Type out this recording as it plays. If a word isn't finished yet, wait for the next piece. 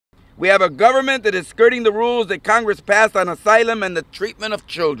We have a government that is skirting the rules that Congress passed on asylum and the treatment of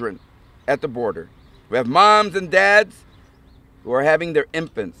children at the border. We have moms and dads who are having their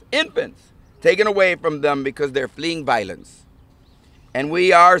infants taken away from them because they're fleeing violence. And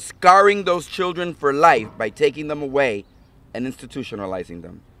we are scarring those children for life by taking them away and institutionalizing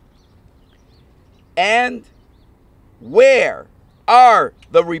them. And where are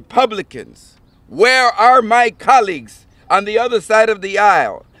the Republicans? Where are my colleagues on the other side of the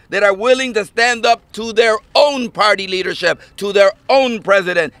aisle that are willing to stand up to their own party leadership, to their own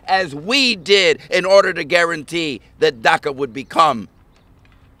president, as we did in order to guarantee that DACA would become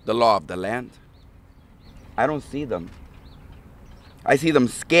the law of the land? I don't see them. I see them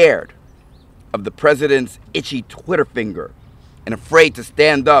scared of the president's itchy Twitter finger and afraid to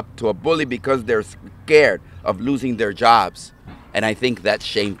stand up to a bully because they're scared of losing their jobs. And I think that's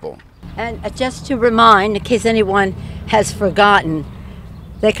shameful. And just to remind, in case anyone has forgotten,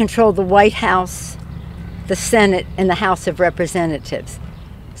 they control the White House, the Senate, and the House of Representatives.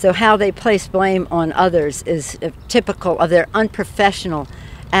 So how they place blame on others is typical of their unprofessional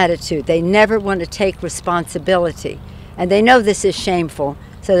attitude. They never want to take responsibility. And they know this is shameful,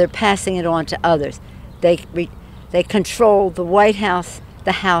 so they're passing it on to others. They control the White House,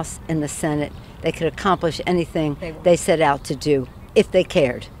 the House, and the Senate. They could accomplish anything they set out to do if they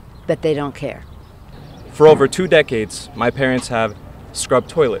cared, but they don't care. For over 2 decades, my parents have scrubbed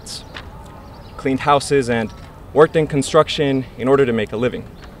toilets, cleaned houses, and worked in construction in order to make a living.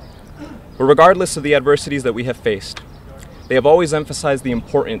 But regardless of the adversities that we have faced, they have always emphasized the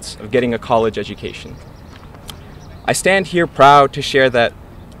importance of getting a college education. I stand here proud to share that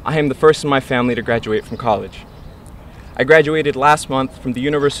I am the first in my family to graduate from college. I graduated last month from the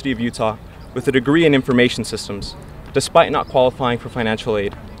University of Utah with a degree in information systems, despite not qualifying for financial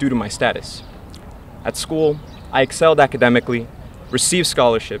aid due to my status. At school, I excelled academically, received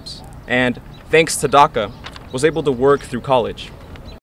scholarships, and thanks to DACA, was able to work through college.